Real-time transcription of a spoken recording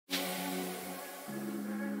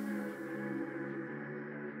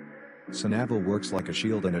Sonavel works like a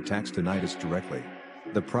shield and attacks tinnitus directly.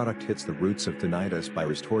 The product hits the roots of tinnitus by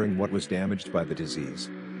restoring what was damaged by the disease.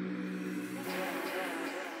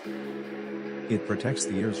 It protects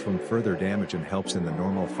the ears from further damage and helps in the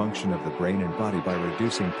normal function of the brain and body by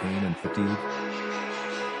reducing pain and fatigue.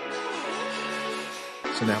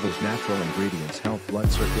 Sonavel's natural ingredients help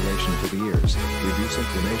blood circulation to the ears, reduce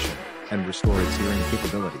inflammation, and restore its hearing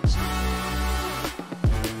capabilities.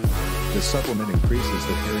 The supplement increases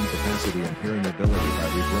the hearing capacity and hearing ability by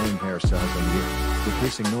regrowing hair cells in the ear,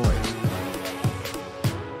 decreasing noise.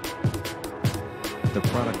 The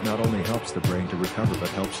product not only helps the brain to recover but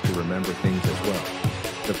helps to remember things as well.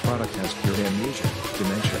 The product has cured amnesia,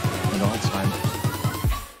 dementia, and Alzheimer's.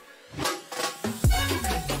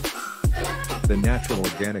 The natural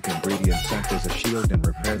organic ingredients act as a shield and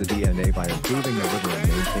repair the DNA by improving the liver and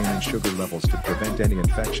maintaining sugar levels to prevent any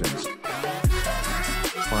infections.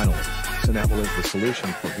 Finally, Sonavel is the solution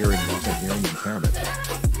for hearing loss and hearing impairment.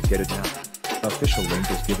 Get it now. Official link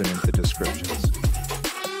is given in the descriptions.